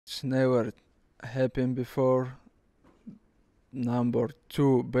It's never happened before. Number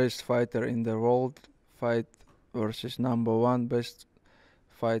 2 best fighter in the world fight versus number 1 best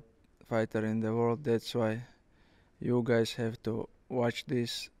fighter in the world. That's why you guys have to watch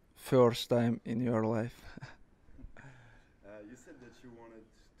this first time in your life. You said that you wanted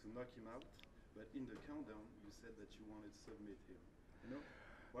to knock him out, but in the countdown you said that you wanted to submit him.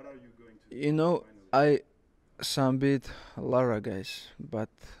 What are you going to do finally? I submit a lot of guys, but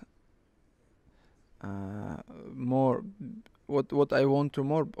more what I want to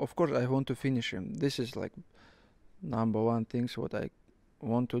more, of course I want to finish him. This is like number 1 things what I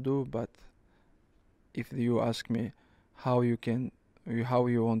want to do. But if you ask me how you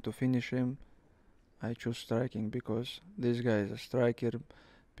want to finish him, I choose striking, because this guy is a striker.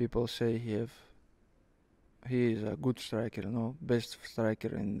 People say he is a good striker, best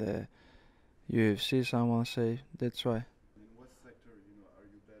striker in the UFC, someone say. That's why. In what sector, are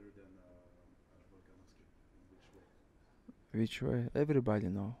you better than Volkanovski? In which way? Which way? Everybody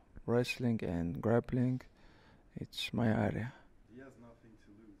know. Wrestling and grappling, it's my area. He has nothing to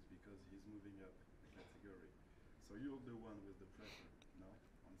lose because he's moving up the category. So you're the one with the pressure, no?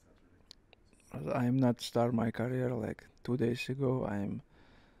 On Saturday. I'm not start my career like 2 days ago. I'm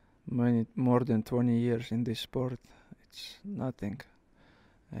more than 20 years in this sport. It's nothing.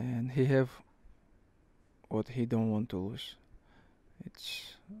 And he have what he don't want to lose.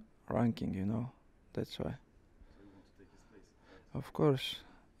 It's ranking, That's why. So you want to take his place? Of course,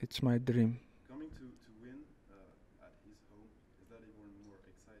 it's my dream. Coming to win at his home, is that even more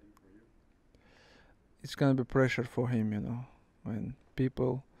exciting for you? It's gonna be pressure for him, when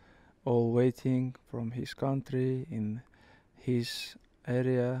people all waiting from his country in his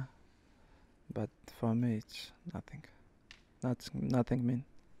area. But for me, it's nothing. Nothing mean.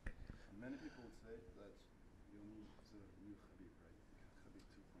 Many people say that you need the new Khabib, right? Khabib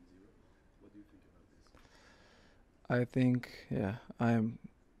 2.0. What do you think about this? I think, yeah, I'm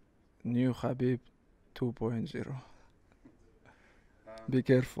new Khabib 2.0. Be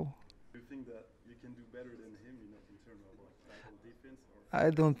careful. Do you think that you can do better than him, in terms of title defense? I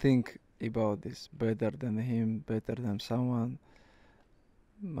don't think about this better than him, better than someone.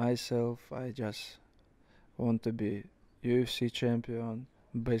 Myself, I just want to be UFC champion,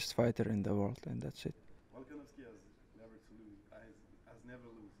 best fighter in the world, and that's it. Volkanovski has never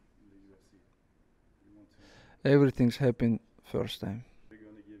lose in the UFC. You want to? Everything's happened first time, We're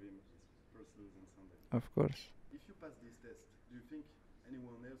gonna give him his first lose on Sunday. of course. If you pass this test, do you think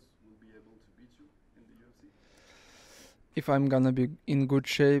anyone else will be able to beat you in the UFC? If I'm gonna be in good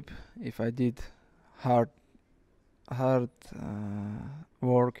shape, if I did hard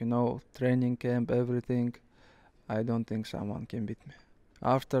work, training camp, everything, I don't think someone can beat me.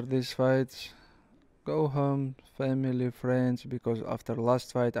 After these fights, go home, family, friends, because after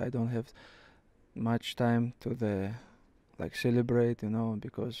last fight I don't have much time to celebrate,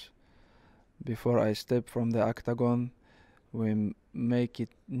 because before I step from the octagon, we make it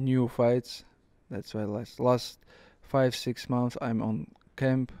new fights. That's why last 5-6 months I'm on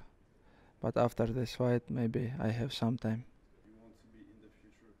camp. But after this fight, maybe I have some time. You want to be in the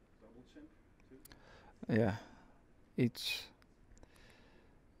future double champ too? Yeah, it's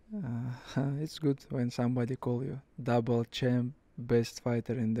good when somebody call you double champ, best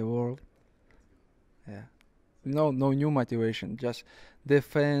fighter in the world. Yeah, no new motivation, just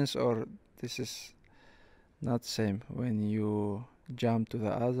defense, or this is not same. When you jump to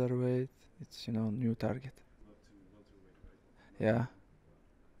the other weight, it's new target. Not to welterweight, right? Yeah,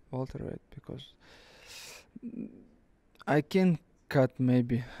 welterweight, because I can cut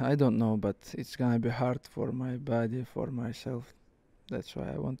maybe, I don't know, but it's gonna be hard for my body, for myself. That's why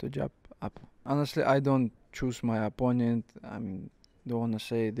I want to jump up. Honestly, I don't choose my opponent. Don't wanna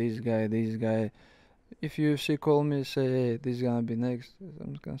say this guy. If UFC call me, say, hey, this is gonna be next,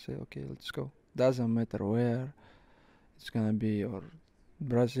 I'm gonna say, okay, let's go. Doesn't matter where it's gonna be, or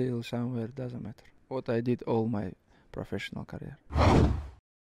Brazil, somewhere, doesn't matter. What I did all my professional career.